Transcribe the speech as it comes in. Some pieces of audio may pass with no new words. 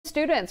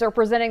Students are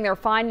presenting their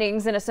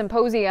findings in a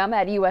symposium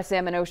at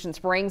USM in Ocean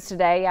Springs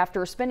today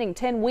after spending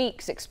 10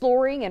 weeks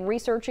exploring and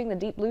researching the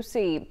deep blue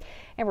sea.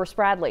 Amber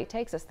Spradley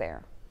takes us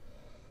there.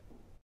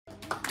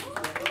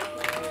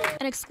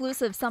 An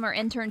exclusive summer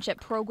internship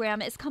program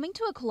is coming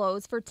to a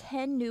close for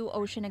 10 new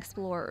ocean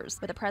explorers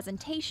with a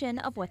presentation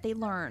of what they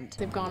learned.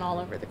 They've gone all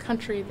over the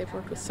country, they've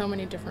worked with so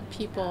many different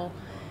people,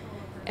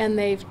 and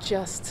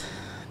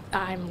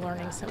I'm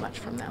learning so much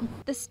from them.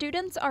 The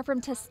students are from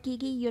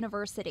Tuskegee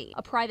University,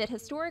 a private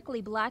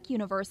historically black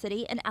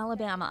university in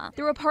Alabama.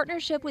 Through a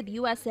partnership with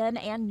USM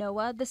and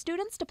NOAA, the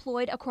students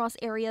deployed across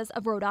areas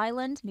of Rhode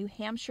Island, New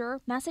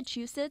Hampshire,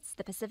 Massachusetts,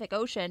 the Pacific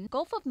Ocean,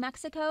 Gulf of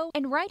Mexico,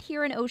 and right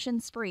here in Ocean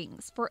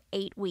Springs for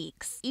 8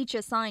 weeks, each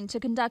assigned to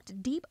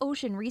conduct deep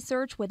ocean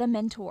research with a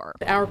mentor.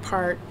 Our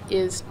part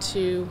is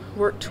to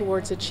work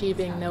towards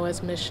achieving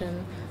NOAA's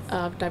mission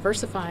of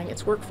diversifying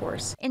its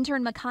workforce.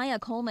 Intern Micaiah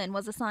Coleman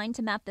was assigned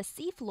to map the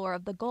seafloor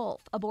of the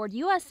Gulf aboard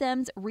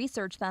USM's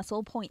research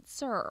vessel Point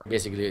Sur.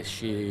 Basically,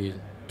 she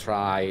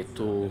tried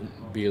to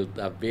build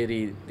a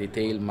very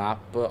detailed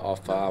map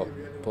of a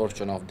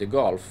portion of the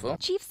Gulf.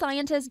 Chief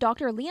Scientist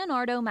Dr.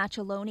 Leonardo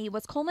Macelloni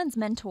was Coleman's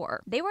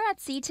mentor. They were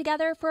at sea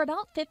together for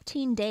about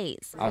 15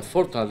 days.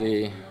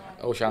 Unfortunately,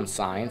 ocean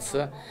science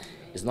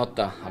is not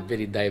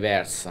very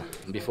diverse.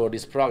 Before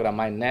this program,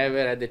 I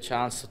never had the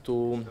chance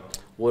to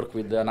work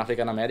with an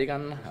African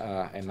American,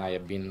 and I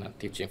have been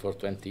teaching for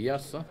 20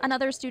 years.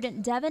 Another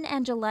student, Devin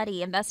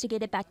Angeletti,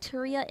 investigated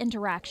bacteria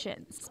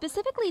interactions,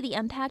 specifically the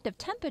impact of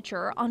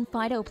temperature on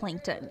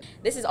phytoplankton.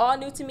 This is all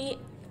new to me.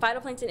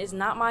 Phytoplankton is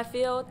not my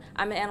field.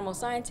 I'm an animal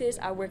scientist.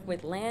 I work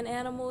with land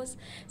animals.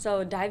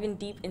 So diving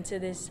deep into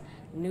this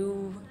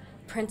new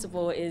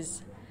principle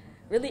is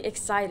really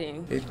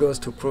exciting. It goes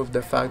to prove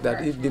the fact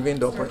that if given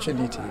the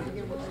opportunity,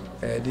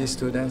 these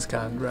students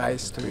can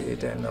rise to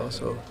it and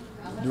also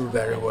do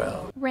very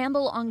well.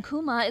 Ramble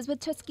Onkuma is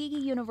with Tuskegee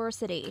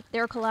University.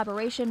 Their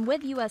collaboration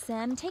with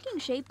USM taking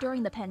shape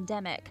during the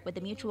pandemic with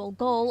the mutual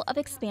goal of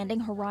expanding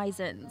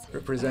horizons.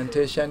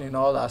 Representation in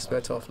all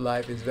aspects of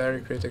life is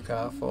very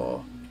critical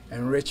for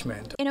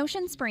enrichment. In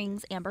Ocean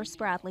Springs, Amber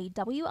Spradley,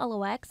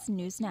 WLOX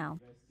News Now.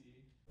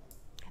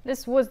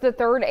 This was the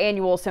third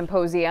annual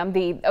symposium.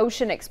 The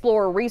Ocean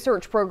Explorer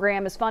Research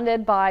Program is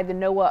funded by the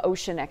NOAA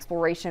Ocean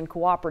Exploration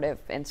Cooperative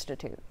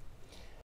Institute.